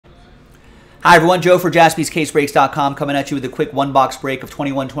Hi everyone, Joe for JaspysCaseBreaks.com coming at you with a quick one-box break of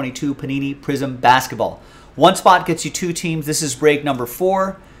 21-22 Panini Prizm Basketball. One spot gets you two teams. This is break number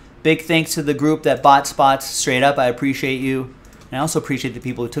 4. Big thanks to the group that bought spots straight up. I appreciate you. And I also appreciate the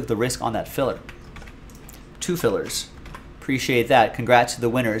people who took the risk on that filler. 2 fillers. Appreciate that. Congrats to the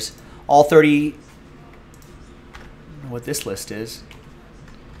winners. All 30... I don't know what this list is.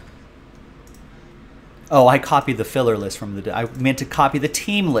 Oh, I copied the filler list from the... I meant to copy the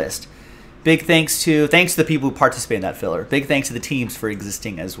team list. Big thanks to the people who participate in that filler. Big thanks to the teams for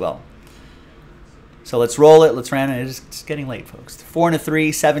existing as well. So let's roll it. Let's random. It's getting late, folks. 4 and a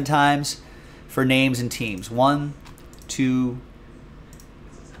 3, 7 times for names and teams. 1, 2,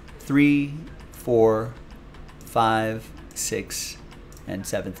 3, 4, 5, 6, and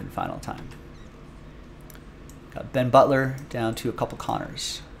 7th and final time. Got Ben Butler down to a couple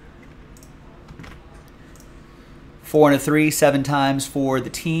Connors. 4 and a 3, 7 times for the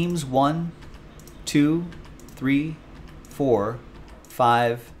teams. 1, 2, 3, 4,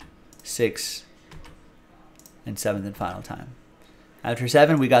 5, 6, and 7th and final time. After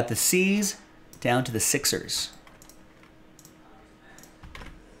 7, we got the C's down to the Sixers.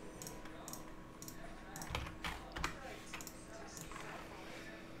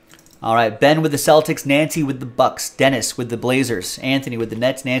 All right, Ben with the Celtics, Nancy with the Bucks, Dennis with the Blazers, Anthony with the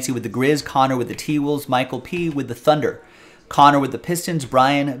Nets, Nancy with the Grizz, Connor with the T-Wolves, Michael P with the Thunder, Connor with the Pistons,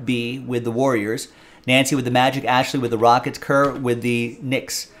 Brian B with the Warriors, Nancy with the Magic, Ashley with the Rockets, Kerr with the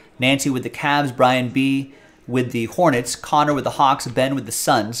Knicks, Nancy with the Cavs, Brian B with the Hornets, Connor with the Hawks, Ben with the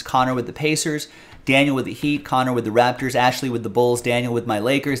Suns, Connor with the Pacers, Daniel with the Heat, Connor with the Raptors, Ashley with the Bulls, Daniel with my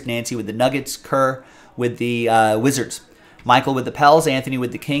Lakers, Nancy with the Nuggets, Kerr with the Wizards. Michael with the Pels, Anthony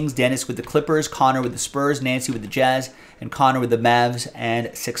with the Kings, Dennis with the Clippers, Connor with the Spurs, Nancy with the Jazz, and Connor with the Mavs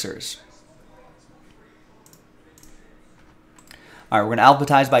and Sixers. All right, we're going to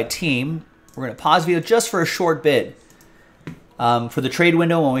alphabetize by team. We're going to pause video just for a short bit. For the trade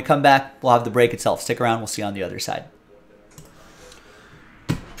window, when we come back, we'll have the break itself. Stick around. We'll see you on the other side.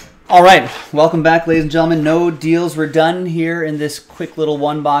 All right, welcome back, ladies and gentlemen. No deals were done here in this quick little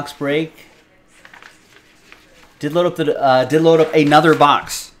one-box break. Did load up another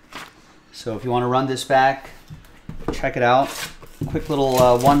box. So if you want to run this back, check it out. Quick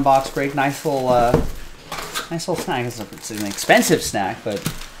little one box break. Nice little snack. It's an expensive snack, but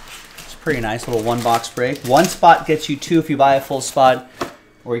it's pretty nice. Little one box break. One spot gets you 2 if you buy a full spot,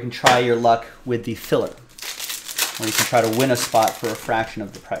 or you can try your luck with the filler, or you can try to win a spot for a fraction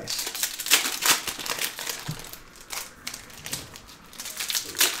of the price.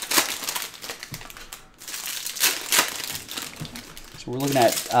 So we're looking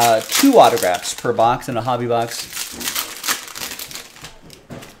at 2 autographs per box in a hobby box.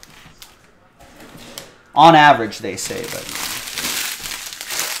 On average, they say, but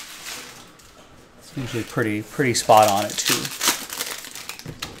it's usually pretty spot on it too.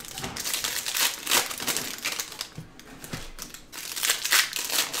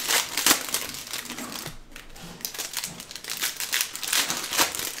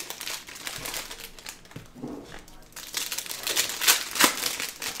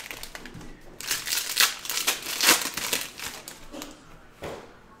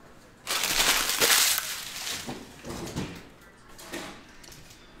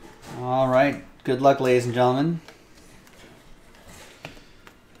 All right, good luck, ladies and gentlemen.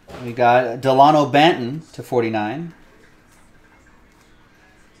 We got Delano Banton to 49.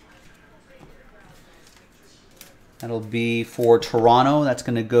 That'll be for Toronto. That's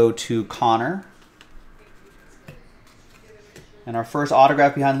going to go to Connor. And our first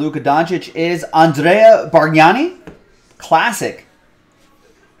autograph behind Luka Doncic is Andrea Bargnani. Classic.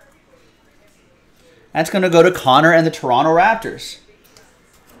 That's going to go to Connor and the Toronto Raptors.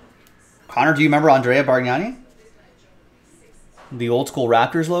 Connor, do you remember Andrea Bargnani? The old school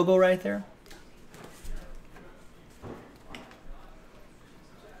Raptors logo right there.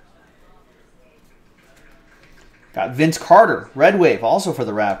 Got Vince Carter, Red Wave, also for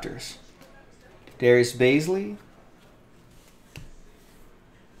the Raptors. Darius Baisley.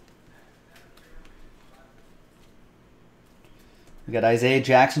 We got Isaiah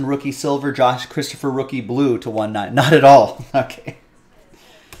Jackson, rookie silver, Josh Christopher, rookie blue to 1/9. Not at all. Okay.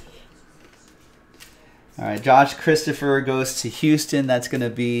 All right, Josh Christopher goes to Houston. That's going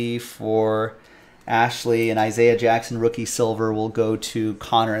to be for Ashley. And Isaiah Jackson, rookie silver, will go to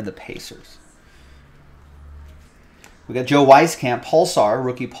Connor and the Pacers. We got Joe Wieskamp, Pulsar,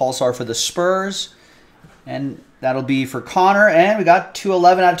 rookie Pulsar for the Spurs. And that'll be for Connor. And we got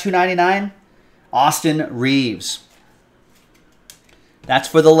 211 out of 299, Austin Reeves. That's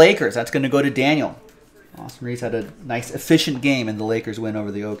for the Lakers. That's going to go to Daniel. Austin Reeves had a nice, efficient game, and the Lakers win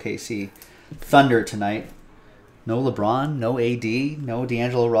over the OKC Thunder tonight. No LeBron, no AD, no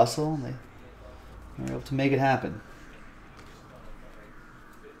D'Angelo Russell. They were able to make it happen.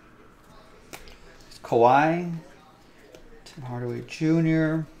 Kawhi, Tim Hardaway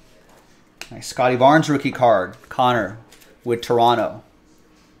Jr. Nice Scotty Barnes rookie card. Connor with Toronto.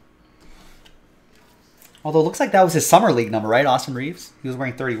 Although it looks like that was his summer league number, right? Austin Reeves. He was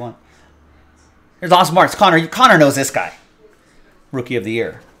wearing 31. Here's Austin Barnes. Connor knows this guy. Rookie of the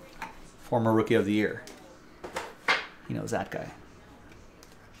year. Former rookie of the year. He knows that guy.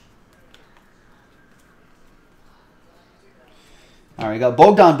 All right, we got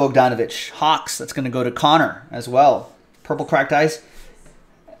Bogdanovich. Hawks. That's going to go to Connor as well. Purple cracked ice.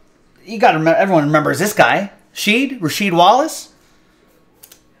 You got to remember, everyone remembers this guy. Rasheed Wallace.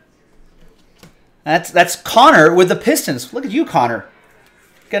 That's Connor with the Pistons. Look at you, Connor.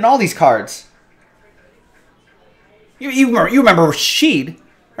 Getting all these cards. You remember Rasheed,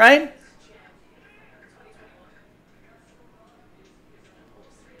 right?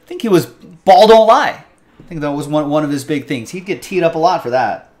 I think he was ball don't lie. I think that was one of his big things. He'd get teed up a lot for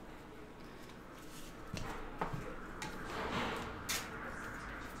that.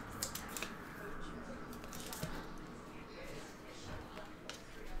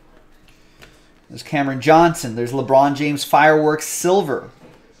 There's Cameron Johnson. There's LeBron James Fireworks Silver.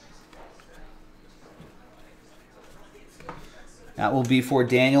 That will be for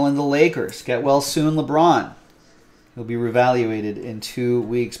Daniel and the Lakers. Get well soon, LeBron. He'll be reevaluated in 2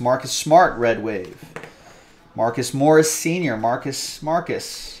 weeks. Marcus Smart, Red Wave. Marcus Morris Sr.,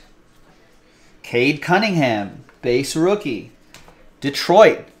 Marcus. Cade Cunningham, base rookie.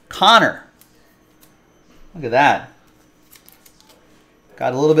 Detroit, Connor. Look at that.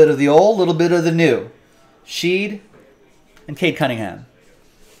 Got a little bit of the old, a little bit of the new. Sheed and Cade Cunningham.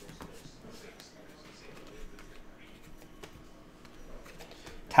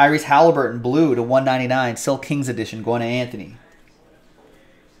 Tyrese Halliburton, blue to 199. Silk Kings edition going to Anthony.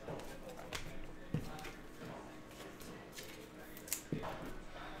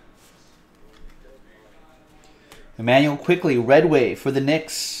 Emmanuel Quickly, Red Wave for the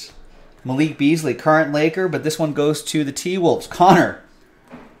Knicks. Malik Beasley, current Laker, but this one goes to the T-Wolves. Connor.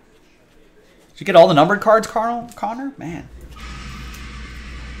 Did you get all the numbered cards, Connor? Man.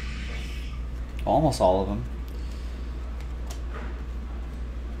 Almost all of them.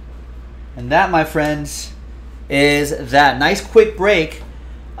 And that, my friends, is that. Nice quick break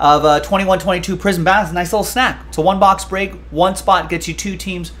of 21-22 Prizm Battles. Nice little snack. It's a one-box break. One spot gets you 2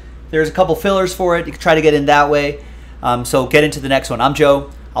 teams. There's a couple fillers for it. You can try to get in that way. So get into the next one. I'm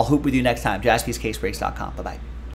Joe. I'll hoop with you next time. JaspysCaseBreaks.com. Bye-bye.